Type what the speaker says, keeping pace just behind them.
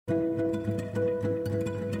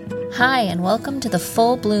Hi, and welcome to the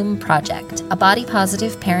Full Bloom Project, a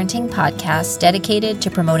body-positive parenting podcast dedicated to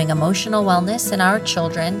promoting emotional wellness in our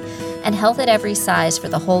children and health at every size for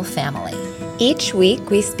the whole family. Each week,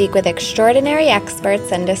 we speak with extraordinary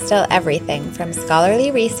experts and distill everything from scholarly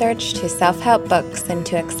research to self-help books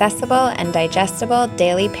into accessible and digestible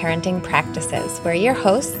daily parenting practices. We're your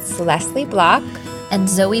hosts, Leslie Block and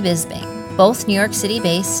Zoe Bisbing, both New York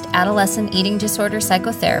City-based adolescent eating disorder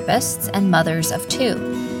psychotherapists and mothers of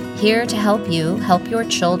two, here to help you help your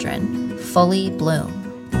children fully bloom.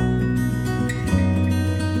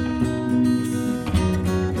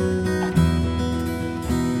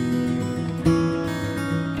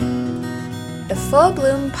 The Full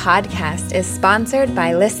Bloom podcast is sponsored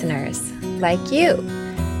by listeners like you.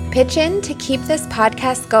 Pitch in to keep this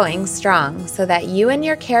podcast going strong so that you and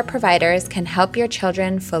your care providers can help your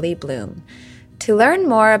children fully bloom. To learn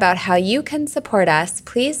more about how you can support us,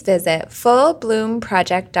 please visit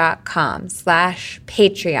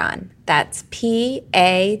fullbloomproject.com/Patreon. That's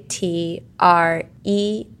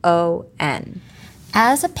Patreon.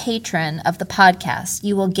 As a patron of the podcast,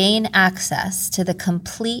 you will gain access to the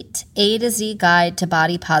complete A to Z guide to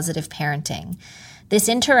body-positive parenting. This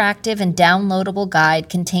interactive and downloadable guide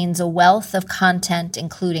contains a wealth of content,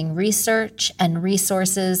 including research and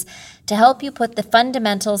resources to help you put the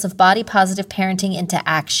fundamentals of body-positive parenting into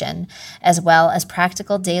action, as well as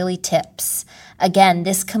practical daily tips. Again,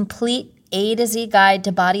 this complete A to Z guide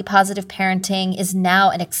to body-positive parenting is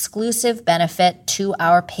now an exclusive benefit to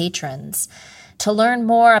our patrons. To learn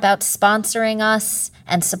more about sponsoring us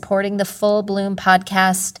and supporting the Full Bloom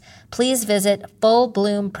podcast, please visit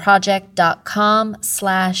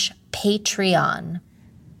fullbloomproject.com/Patreon.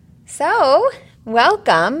 So,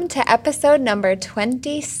 welcome to episode number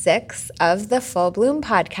 26 of the Full Bloom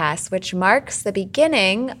podcast, which marks the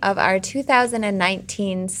beginning of our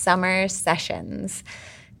 2019 summer sessions.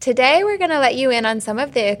 Today, we're going to let you in on some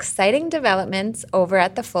of the exciting developments over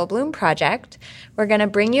at the Full Bloom Project. We're going to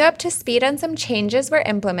bring you up to speed on some changes we're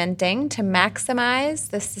implementing to maximize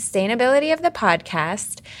the sustainability of the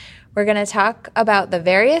podcast. We're going to talk about the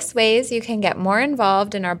various ways you can get more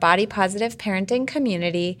involved in our body-positive parenting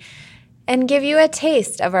community and give you a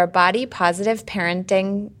taste of our body-positive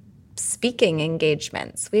parenting speaking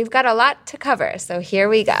engagements. We've got a lot to cover, so here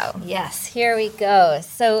we go. Yes, here we go.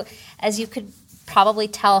 So as you could probably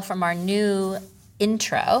tell from our new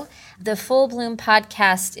intro, the Full Bloom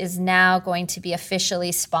podcast is now going to be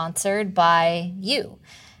officially sponsored by you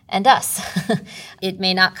and us. It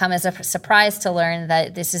may not come as a surprise to learn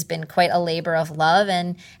that this has been quite a labor of love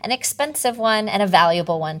and an expensive one and a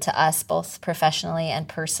valuable one to us, both professionally and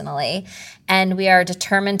personally. And we are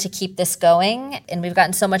determined to keep this going. And we've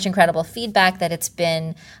gotten so much incredible feedback that it's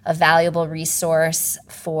been a valuable resource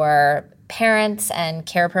for parents and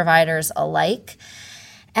care providers alike.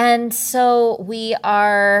 And so we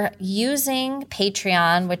are using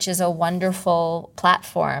Patreon, which is a wonderful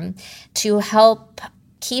platform, to help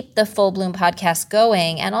keep the Full Bloom podcast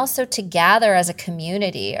going and also to gather as a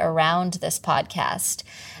community around this podcast.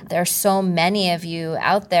 There are so many of you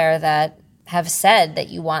out there that have said that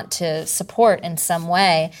you want to support in some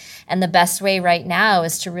way. And the best way right now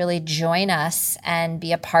is to really join us and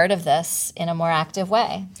be a part of this in a more active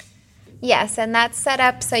way. Yes, and that's set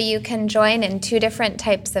up so you can join in two different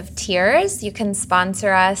types of tiers. You can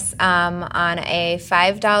sponsor us on a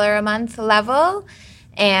 $5 a month level,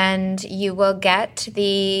 and you will get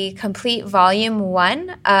the complete volume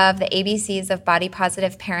 1 of the ABCs of Body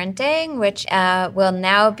Positive Parenting, which will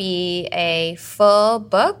now be a full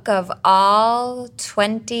book of all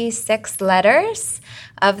 26 letters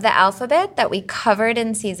of the alphabet that we covered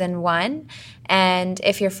in season 1. And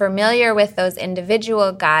if you're familiar with those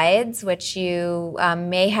individual guides, which you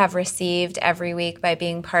may have received every week by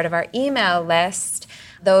being part of our email list,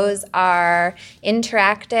 those are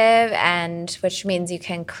interactive, and which means you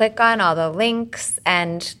can click on all the links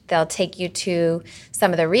and they'll take you to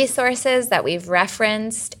some of the resources that we've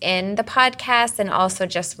referenced in the podcast and also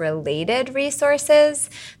just related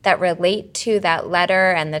resources that relate to that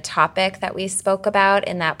letter and the topic that we spoke about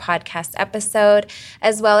in that podcast episode,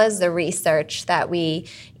 as well as the research that we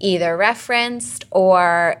either referenced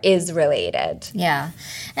or is related. Yeah.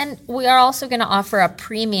 And we are also going to offer a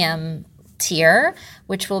premium tier,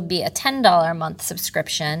 which will be a $10 a month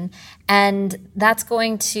subscription. And that's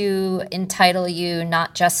going to entitle you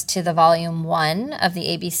not just to the volume 1 of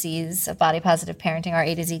the ABCs of Body Positive Parenting, our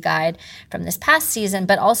A to Z guide from this past season,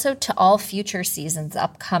 but also to all future seasons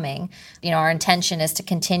upcoming. You know, our intention is to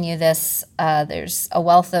continue this. There's a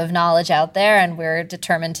wealth of knowledge out there, and we're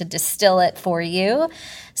determined to distill it for you.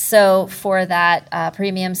 So for that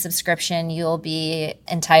premium subscription, you'll be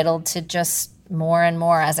entitled to just more and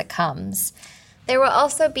more as it comes. There will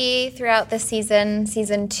also be throughout the season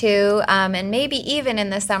 2, and maybe even in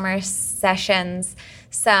the summer sessions,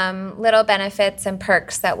 some little benefits and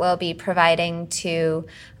perks that we'll be providing to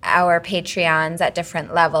our Patreons at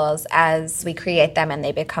different levels as we create them and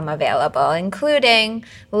they become available, including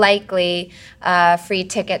likely a free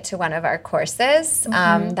ticket to one of our courses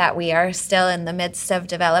that we are still in the midst of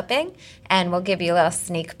developing. And we'll give you a little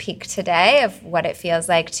sneak peek today of what it feels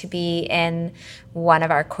like to be in one of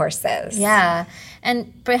our courses. Yeah.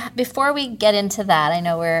 And before we get into that, I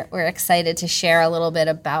know we're excited to share a little bit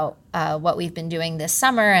about what we've been doing this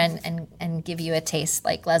summer and give you a taste,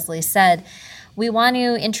 like Leslie said. We want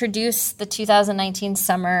to introduce the 2019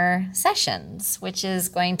 summer sessions, which is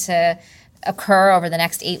going to occur over the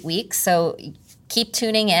next 8 weeks. So keep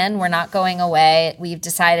tuning in. We're not going away. We've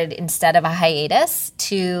decided instead of a hiatus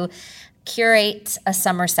to curate a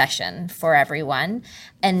summer session for everyone.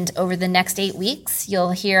 And over the next 8 weeks,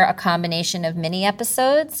 you'll hear a combination of mini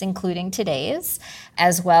episodes, including today's,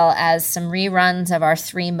 as well as some reruns of our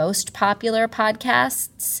 3 most popular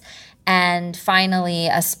podcasts. And finally,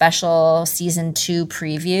 a special season 2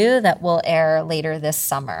 preview that will air later this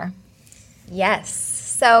summer. Yes.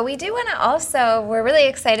 So we do want to also, we're really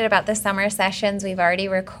excited about the summer sessions. We've already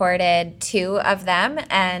recorded 2 of them,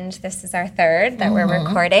 and this is our 3rd that we're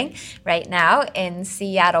recording right now in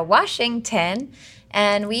Seattle, Washington.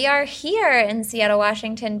 And we are here in Seattle,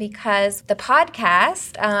 Washington because the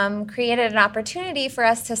podcast created an opportunity for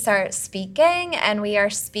us to start speaking. And we are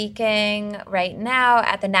speaking right now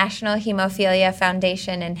at the National Hemophilia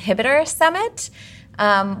Foundation Inhibitor Summit.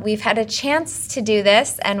 We've had a chance to do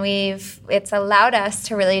this, and it's allowed us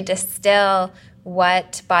to really distill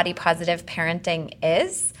what body positive parenting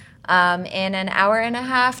is in an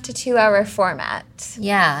 1.5 to 2 hour format.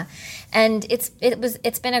 Yeah. And it's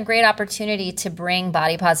been a great opportunity to bring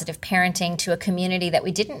body positive parenting to a community that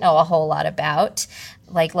we didn't know a whole lot about.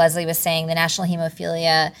 Like Leslie was saying, the National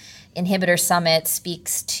Hemophilia Inhibitor Summit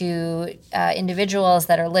speaks to individuals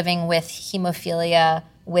that are living with hemophilia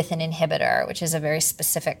with an inhibitor, which is a very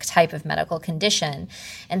specific type of medical condition.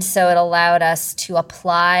 And so it allowed us to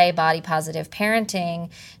apply body positive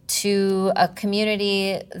parenting to a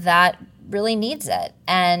community that really needs it.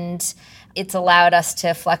 And it's allowed us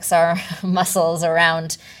to flex our muscles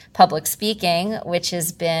around public speaking, which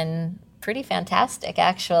has been pretty fantastic,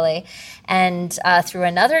 actually. And through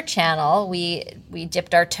another channel, we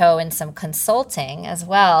dipped our toe in some consulting as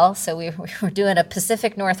well. So we were doing a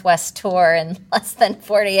Pacific Northwest tour in less than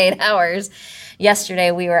 48 hours.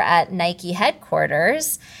 Yesterday, we were at Nike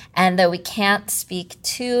headquarters. And though we can't speak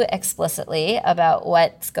too explicitly about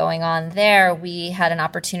what's going on there, we had an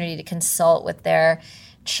opportunity to consult with their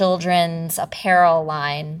children's apparel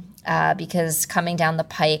line because coming down the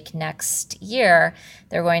pike next year,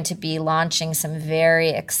 they're going to be launching some very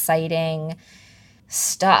exciting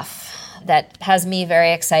stuff that has me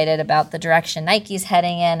very excited about the direction Nike's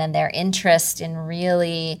heading in and their interest in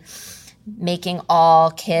really making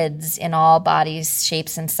all kids in all bodies,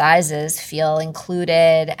 shapes, and sizes feel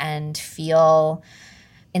included and feel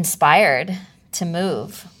inspired to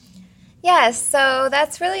move. Yes, so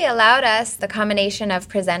that's really allowed us, the combination of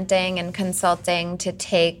presenting and consulting, to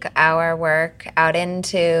take our work out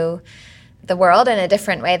into the world in a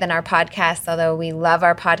different way than our podcast, although we love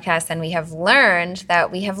our podcast and we have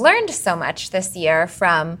learned so much this year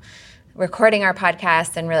from recording our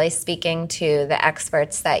podcast and really speaking to the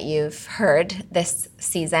experts that you've heard this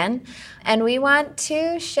season. And we want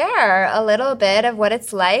to share a little bit of what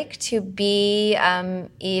it's like to be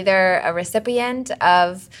either a recipient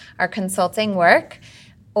of our consulting work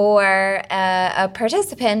or a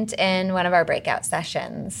participant in one of our breakout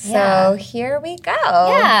sessions. Yeah. So here we go.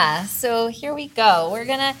 Yeah, so here we go. We're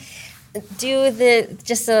going to do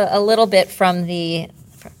just a little bit from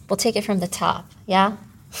we'll take it from the top, yeah?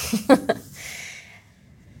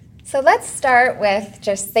 So let's start with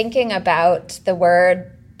just thinking about the word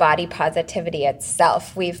body positivity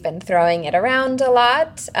itself. We've been throwing it around a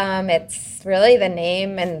lot. It's really the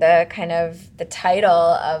name and the kind of the title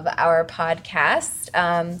of our podcast.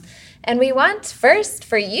 And we want first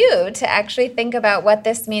for you to actually think about what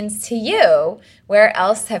this means to you. Where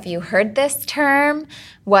else have you heard this term?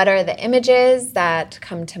 What are the images that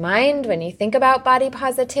come to mind when you think about body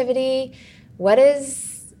positivity? What is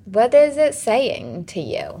it saying to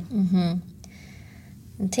you? Mm-hmm.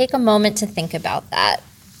 And take a moment to think about that.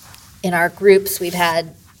 In our groups, we've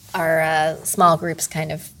had our small groups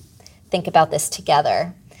kind of think about this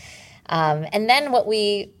together. And then what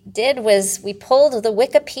we did was we pulled the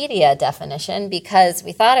Wikipedia definition because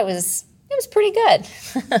we thought it was pretty good.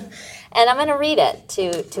 And I'm going to read it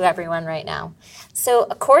to everyone right now. So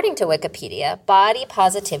according to Wikipedia, body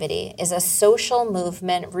positivity is a social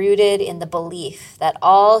movement rooted in the belief that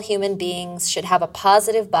all human beings should have a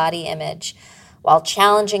positive body image while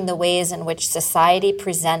challenging the ways in which society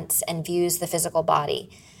presents and views the physical body.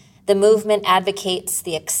 The movement advocates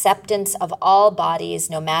the acceptance of all bodies,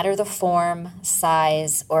 no matter the form,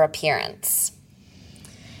 size, or appearance.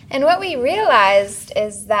 And what we realized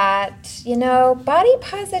is that, body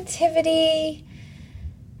positivity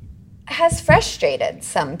has frustrated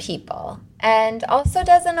some people and also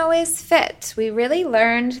doesn't always fit. We really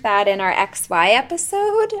learned that in our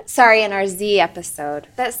in our Z episode,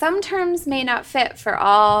 that some terms may not fit for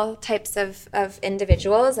all types of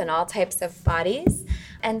individuals and all types of bodies.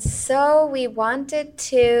 And so we wanted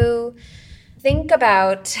to think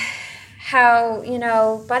about how,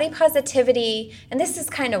 body positivity, and this is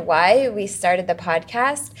kind of why we started the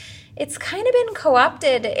podcast, it's kind of been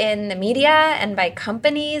co-opted in the media and by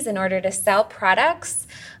companies in order to sell products,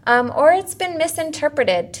 or it's been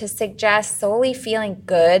misinterpreted to suggest solely feeling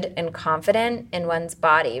good and confident in one's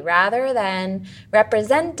body, rather than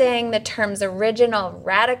representing the term's original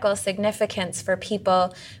radical significance for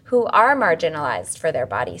people who are marginalized for their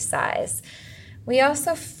body size. We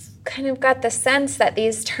also kind of got the sense that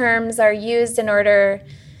these terms are used in order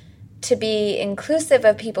to be inclusive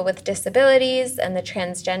of people with disabilities and the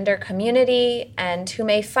transgender community, and who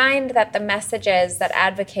may find that the messages that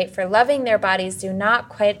advocate for loving their bodies do not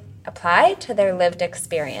quite apply to their lived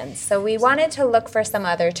experience. So we wanted to look for some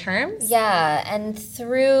other terms. Yeah, and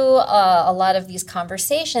through a lot of these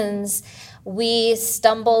conversations, we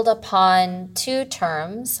stumbled upon two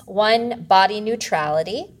terms: one, body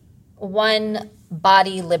neutrality; one,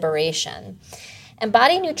 body liberation. And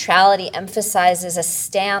body neutrality emphasizes a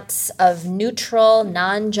stance of neutral,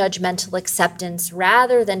 non-judgmental acceptance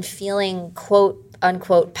rather than feeling, quote,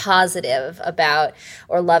 unquote, positive about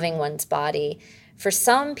or loving one's body. For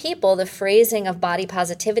some people, the phrasing of body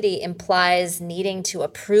positivity implies needing to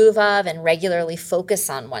approve of and regularly focus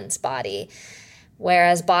on one's body,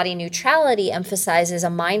 whereas body neutrality emphasizes a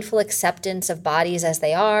mindful acceptance of bodies as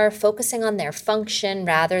they are, focusing on their function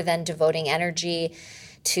rather than devoting energy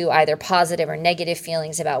to either positive or negative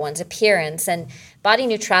feelings about one's appearance. And body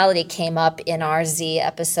neutrality came up in our Z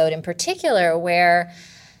episode in particular, where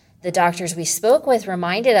the doctors we spoke with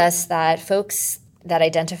reminded us that folks that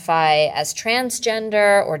identify as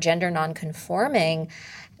transgender or gender nonconforming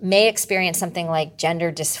may experience something like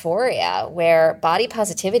gender dysphoria, where body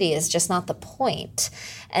positivity is just not the point.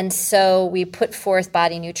 And so we put forth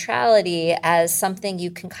body neutrality as something you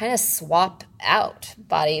can kind of swap out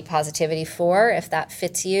body positivity for, if that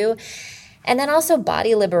fits you. And then also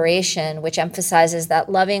body liberation, which emphasizes that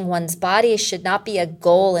loving one's body should not be a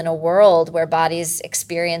goal in a world where bodies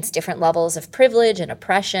experience different levels of privilege and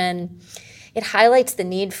oppression. It highlights the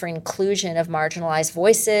need for inclusion of marginalized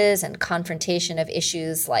voices and confrontation of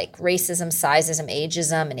issues like racism, sizeism,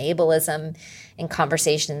 ageism, and ableism in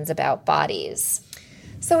conversations about bodies.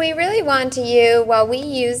 So we really want you, while we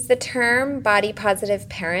use the term body positive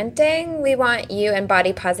parenting, we want you, and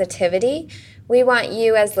body positivity, we want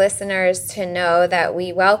you as listeners to know that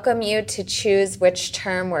we welcome you to choose which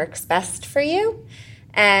term works best for you,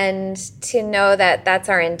 and to know that that's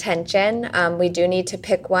our intention. We do need to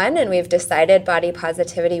pick one, and we've decided body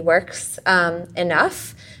positivity works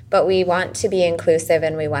enough, but we want to be inclusive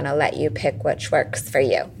and we want to let you pick which works for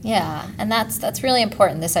you. Yeah, and that's really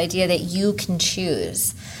important, this idea that you can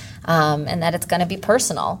choose, and that it's going to be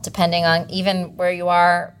personal depending on even where you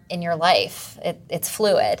are in your life. It's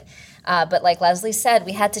fluid. But like Leslie said,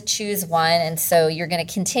 we had to choose one, and so you're going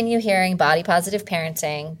to continue hearing body positive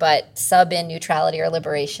parenting, but sub in neutrality or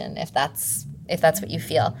liberation if that's what you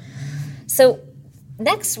feel. So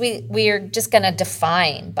next, we are just going to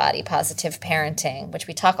define body positive parenting, which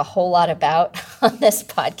we talk a whole lot about on this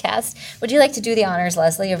podcast. Would you like to do the honors,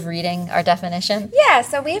 Leslie, of reading our definition? Yeah,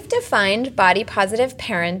 so we've defined body positive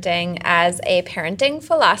parenting as a parenting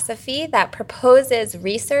philosophy that proposes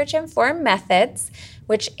research-informed methods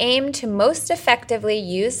which aim to most effectively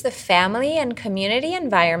use the family and community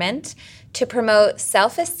environment to promote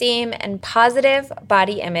self-esteem and positive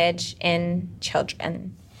body image in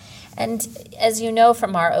children. And as you know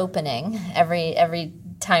from our opening, every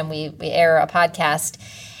time we air a podcast,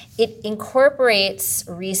 it incorporates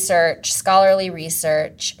research, scholarly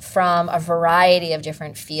research from a variety of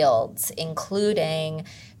different fields, including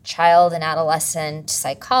child and adolescent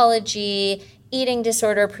psychology, eating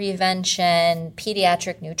disorder prevention,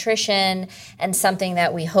 pediatric nutrition, and something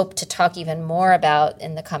that we hope to talk even more about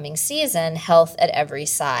in the coming season, health at every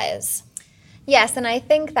size. Yes, and I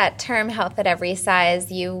think that term health at every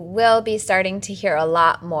size you will be starting to hear a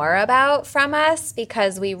lot more about from us,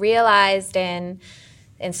 because we realized in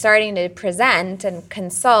starting to present and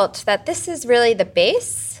consult that this is really the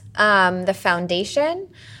base, the foundation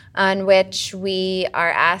on which we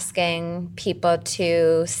are asking people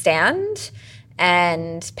to stand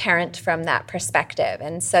and parent from that perspective.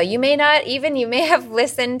 And so you may have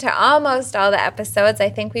listened to almost all the episodes. I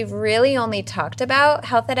think we've really only talked about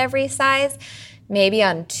health at every size, maybe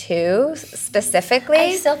on 2 specifically.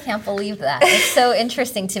 I still can't believe that. It's so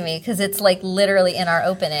interesting to me because it's like literally in our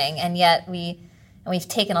opening, and yet we've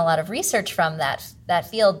taken a lot of research from that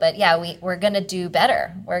field. But yeah, we're going to do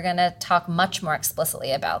better. We're going to talk much more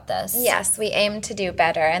explicitly about this. Yes, we aim to do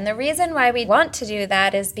better. And the reason why we want to do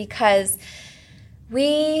that is because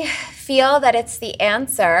we feel that it's the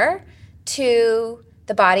answer to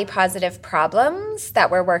the body positive problems that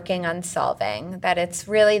we're working on solving, that it's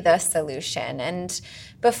really the solution. And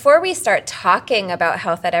before we start talking about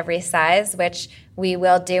health at every size, which we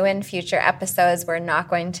will do in future episodes, we're not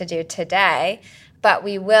going to do today, but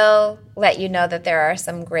we will let you know that there are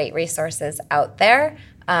some great resources out there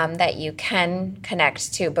that you can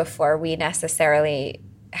connect to before we necessarily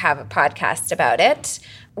have a podcast about it.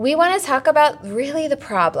 We want to talk about really the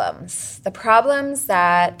problems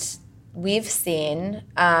that we've seen,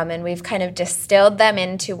 and we've kind of distilled them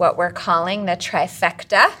into what we're calling the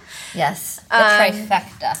trifecta. Yes, the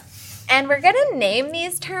trifecta. And we're going to name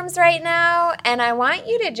these terms right now, and I want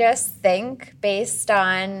you to just think based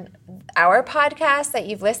on our podcast that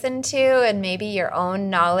you've listened to and maybe your own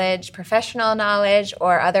knowledge, professional knowledge,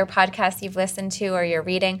 or other podcasts you've listened to or you're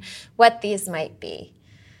reading, what these might be.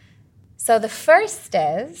 So the first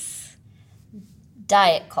is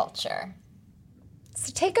diet culture.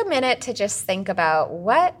 So take a minute to just think about,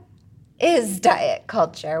 what is diet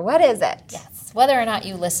culture? What is it? Yes, whether or not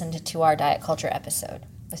you listened to our diet culture episode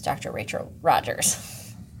with Dr. Rachel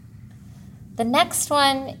Rogers. The next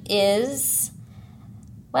one is,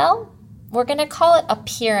 well, we're going to call it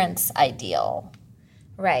appearance ideal.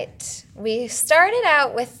 Right. We started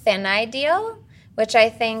out with thin ideal, which I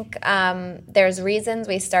think there's reasons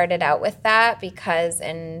we started out with that, because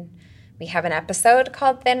we have an episode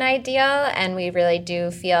called Thin Ideal, and we really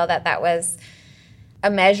do feel that was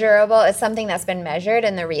it's something that's been measured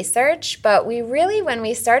in the research. But when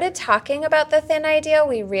we started talking about the thin ideal,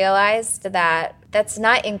 we realized that that's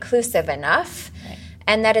not inclusive enough. Right.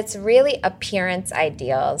 And that it's really appearance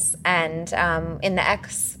ideals. And in the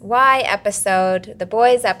XY episode, the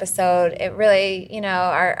boys episode, it really,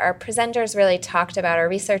 our presenters really talked about, our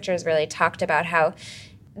researchers really talked about how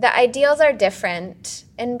the ideals are different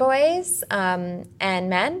in boys and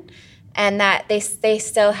men, and that they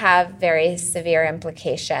still have very severe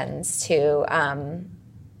implications to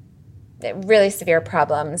really severe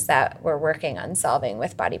problems that we're working on solving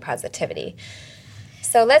with body positivity.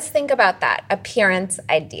 So let's think about that, appearance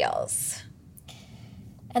ideals.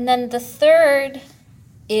 And then the third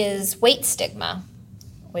is weight stigma,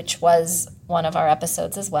 which was one of our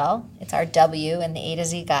episodes as well. It's our W in the A to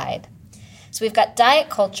Z guide. So we've got diet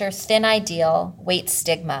culture, thin ideal, weight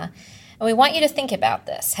stigma. And we want you to think about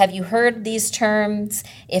this. Have you heard these terms?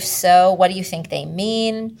 If so, what do you think they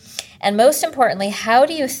mean? And most importantly, how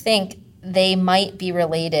do you think they might be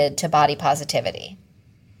related to body positivity?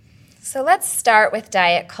 So let's start with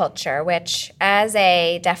diet culture, which as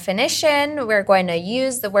a definition, we're going to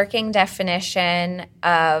use the working definition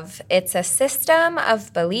of it's a system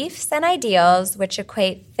of beliefs and ideals which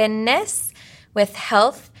equate thinness with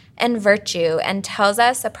health and virtue and tells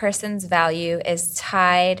us a person's value is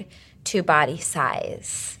tied to body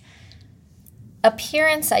size.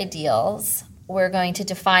 Appearance ideals we're going to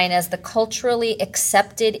define as the culturally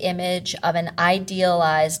accepted image of an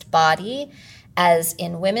idealized body, as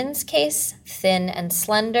in women's case, thin and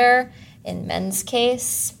slender. In men's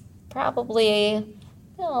case, probably,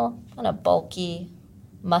 kind of bulky,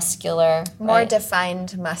 muscular. More right?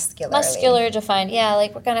 defined muscularly. Muscular defined, yeah,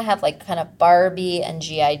 like we're going to have like kind of Barbie and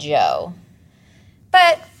G.I. Joe.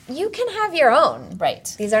 But you can have your own.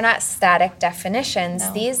 Right. These are not static definitions.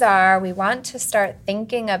 No. We want to start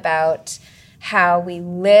thinking about how we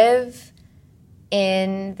live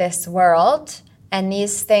in this world, and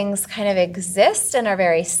these things kind of exist and are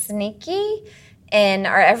very sneaky in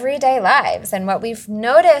our everyday lives. And what we've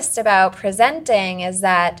noticed about presenting is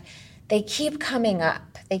that they keep coming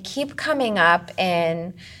up. They keep coming up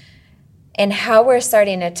in how we're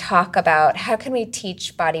starting to talk about how can we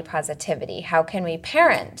teach body positivity? How can we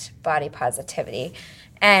parent body positivity?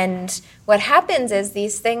 And what happens is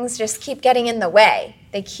these things just keep getting in the way.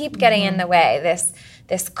 They keep getting in the way,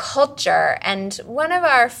 this culture. And one of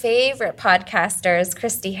our favorite podcasters,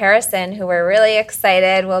 Christy Harrison, who we're really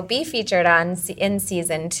excited will be featured on in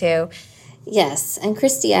season 2. Yes, and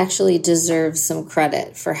Christy actually deserves some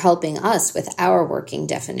credit for helping us with our working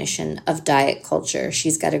definition of diet culture.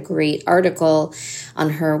 She's got a great article on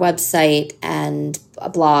her website and a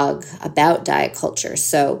blog about diet culture.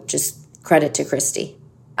 So just credit to Christy.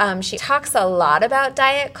 She talks a lot about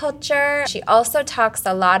diet culture. She also talks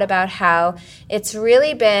a lot about how it's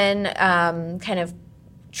really been kind of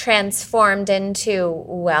transformed into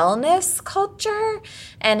wellness culture,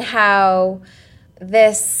 and how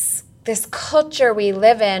this culture we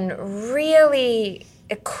live in really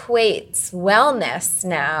equates wellness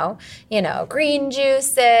now. You know, green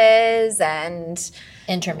juices and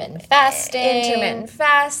intermittent fasting,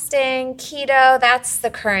 keto, that's the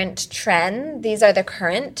current trend. These are the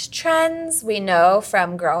current trends. We know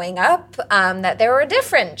from growing up that there were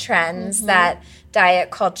different trends that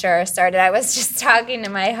diet culture started. I was just talking to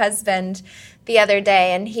my husband the other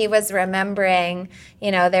day, and he was remembering,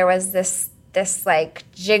 you know, there was this like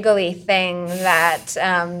jiggly thing that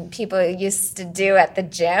people used to do at the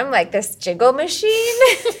gym, like this jiggle machine.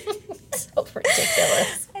 So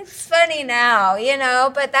ridiculous. It's funny now, you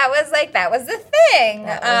know, but that was the thing.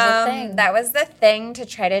 That was the thing to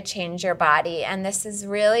try to change your body. And this is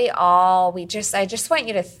really all I just want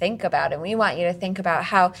you to think about, and we want you to think about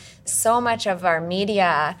how so much of our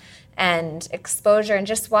media and exposure and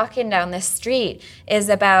just walking down the street is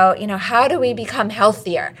about, you know, how do we become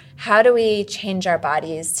healthier? How do we change our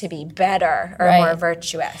bodies to be better or more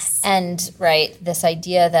virtuous? And this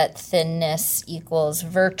idea that thinness equals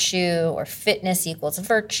virtue, or fitness equals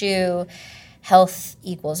virtue, health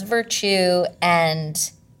equals virtue,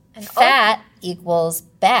 and fat equals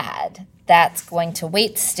bad. That's going to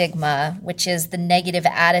weight stigma, which is the negative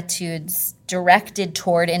attitudes directed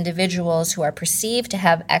toward individuals who are perceived to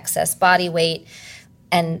have excess body weight.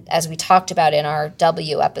 And as we talked about in our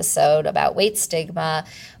W episode about weight stigma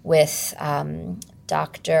with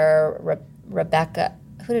Dr. Rebecca,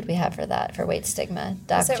 who did we have for that, for weight stigma?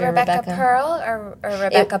 Was it Rebecca Pearl or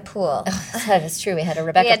Rebecca Poole? That is true. We had a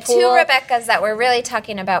Rebecca Poole. We had 2 Rebeccas that were really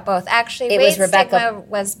talking about both. Actually, weight stigma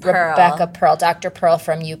was Pearl. Rebecca Pearl, Dr. Pearl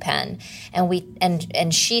from UPenn.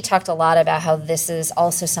 And she talked a lot about how this is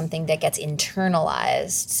also something that gets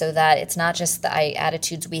internalized, so that it's not just the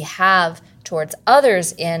attitudes we have towards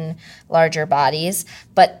others in larger bodies,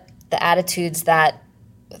 but the attitudes that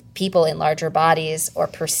people in larger bodies, or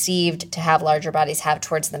perceived to have larger bodies, have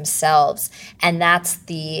towards themselves. And that's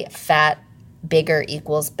the fat bigger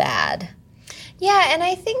equals bad. Yeah, and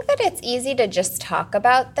I think that it's easy to just talk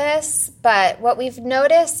about this, but what we've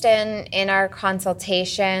noticed in our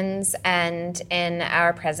consultations and in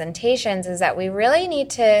our presentations is that we really need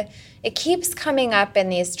to, it keeps coming up in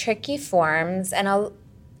these tricky forms, and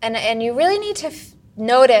you really need to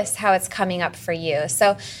notice how it's coming up for you.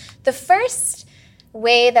 So the first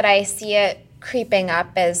way that I see it creeping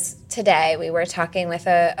up is today we were talking with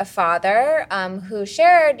a father who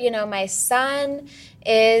shared, you know, my son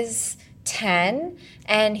is 10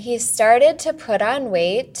 and he's started to put on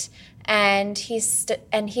weight, and he's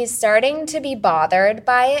starting to be bothered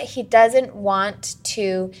by it. He doesn't want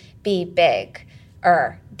to be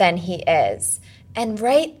bigger than he is. And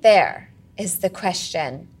right there is the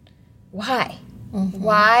question, why? Mm-hmm.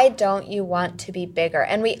 Why don't you want to be bigger?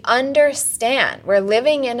 And we understand we're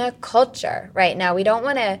living in a culture right now. We don't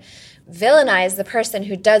want to villainize the person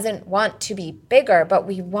who doesn't want to be bigger, but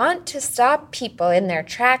we want to stop people in their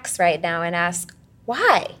tracks right now and ask,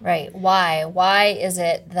 why? Right. Why? Why is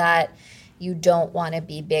it that you don't want to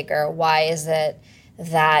be bigger? Why is it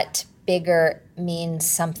that bigger means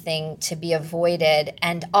something to be avoided?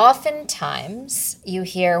 And oftentimes you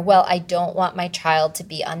hear, well, I don't want my child to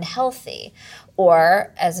be unhealthy.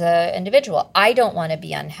 Or as an individual, I don't want to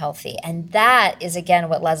be unhealthy. And that is, again,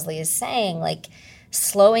 what Leslie is saying, like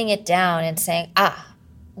slowing it down and saying,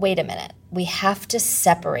 wait a minute. We have to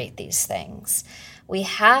separate these things. We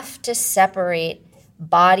have to separate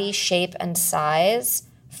body shape and size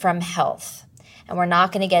from health. And we're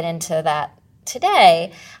not going to get into that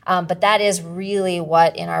today, but that is really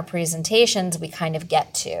what in our presentations we kind of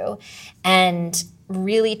get to, and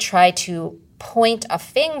really try to point a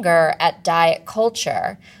finger at diet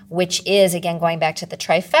culture, which is, again, going back to the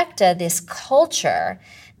trifecta, this culture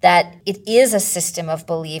that it is a system of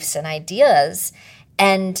beliefs and ideas,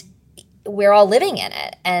 and we're all living in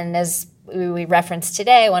it. And as we referenced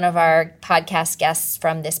today, one of our podcast guests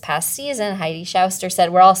from this past season, Heidi Schauster,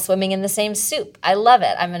 said, we're all swimming in the same soup. I love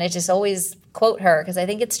it. I'm going to just always quote her because I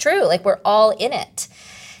think it's true. Like, we're all in it.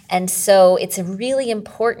 And so it's really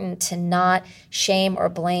important to not shame or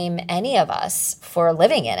blame any of us for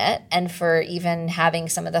living in it and for even having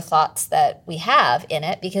some of the thoughts that we have in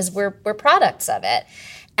it, because we're products of it.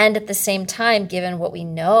 And at the same time, given what we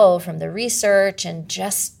know from the research and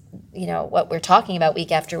just, what we're talking about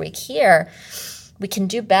week after week here, we can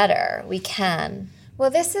do better. We can. Well,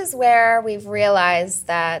 this is where we've realized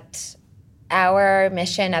that our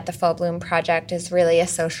mission at the Full Bloom Project is really a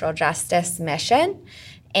social justice mission.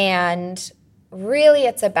 And really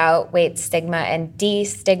it's about weight stigma and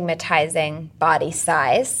destigmatizing body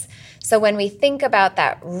size. So when we think about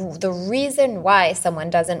that, the reason why someone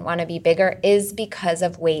doesn't want to be bigger is because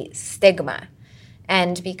of weight stigma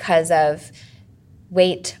and because of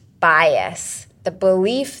weight bias, the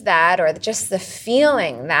belief that, or just the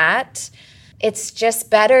feeling that it's just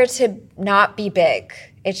better to not be big.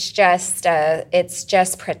 It's just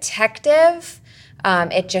protective.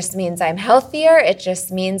 It just means I'm healthier. It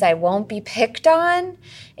just means I won't be picked on.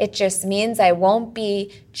 It just means I won't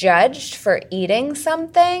be judged for eating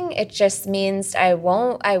something. It just means I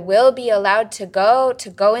will be allowed to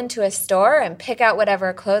go into a store and pick out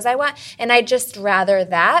whatever clothes I want. And I'd just rather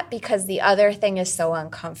that because the other thing is so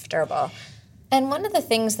uncomfortable. And one of the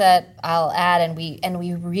things that I'll add, and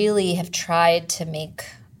we really have tried to make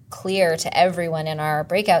clear to everyone in our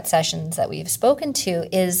breakout sessions that we've spoken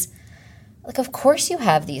to is, of course you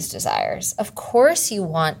have these desires. Of course you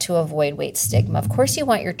want to avoid weight stigma. Of course you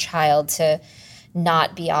want your child to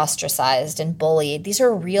not be ostracized and bullied. These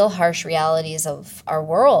are real harsh realities of our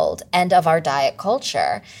world and of our diet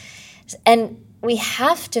culture. And we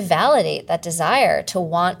have to validate that desire to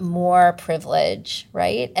want more privilege,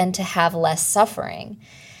 right? And to have less suffering.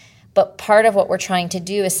 But part of what we're trying to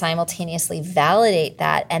do is simultaneously validate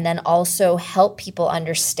that and then also help people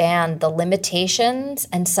understand the limitations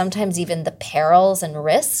and sometimes even the perils and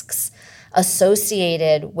risks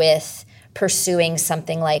associated with pursuing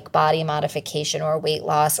something like body modification or weight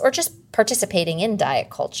loss or just participating in diet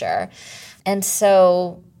culture. And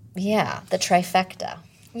so, yeah, the trifecta.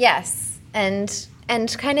 Yes. And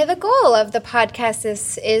kind of the goal of the podcast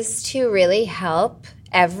is to really help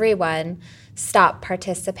everyone stop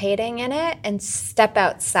participating in it and step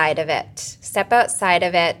outside of it. Step outside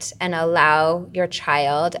of it and allow your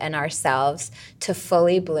child and ourselves to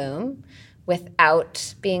fully bloom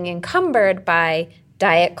without being encumbered by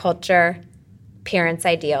diet culture, appearance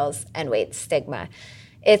ideals, and weight stigma.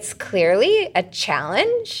 It's clearly a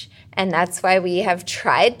challenge, and that's why we have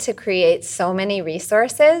tried to create so many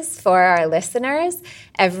resources for our listeners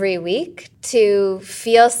every week to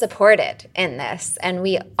feel supported in this. And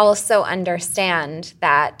we also understand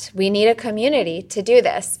that we need a community to do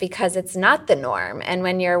this because it's not the norm. And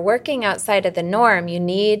when you're working outside of the norm, you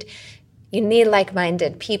need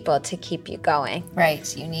like-minded people to keep you going.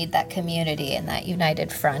 Right. You need that community and that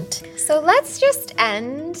united front. So let's just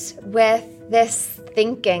end with this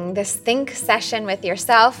think session with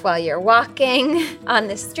yourself while you're walking on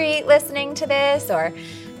the street listening to this or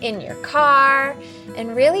in your car,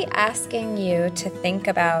 and really asking you to think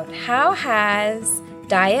about how has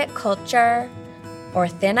diet culture or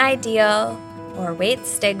thin ideal or weight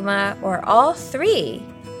stigma or all three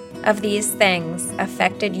of these things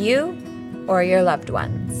affected you or your loved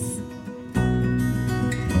ones.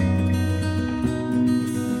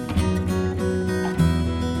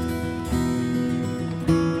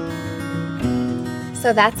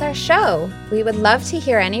 So that's our show. We would love to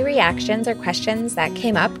hear any reactions or questions that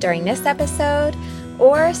came up during this episode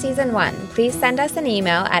or season 1. Please send us an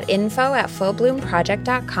email at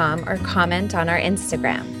info@fullbloomproject.com or comment on our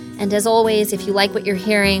Instagram. And as always, if you like what you're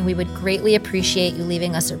hearing, we would greatly appreciate you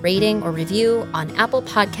leaving us a rating or review on Apple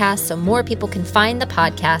Podcasts so more people can find the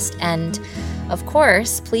podcast. And of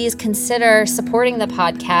course, please consider supporting the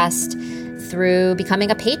podcast through becoming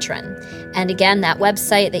a patron. And again, that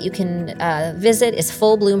website that you can visit is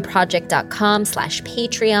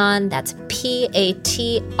fullbloomproject.com/Patreon. That's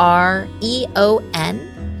Patreon.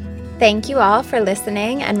 Thank you all for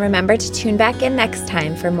listening, and remember to tune back in next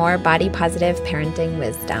time for more body positive parenting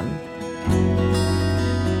wisdom.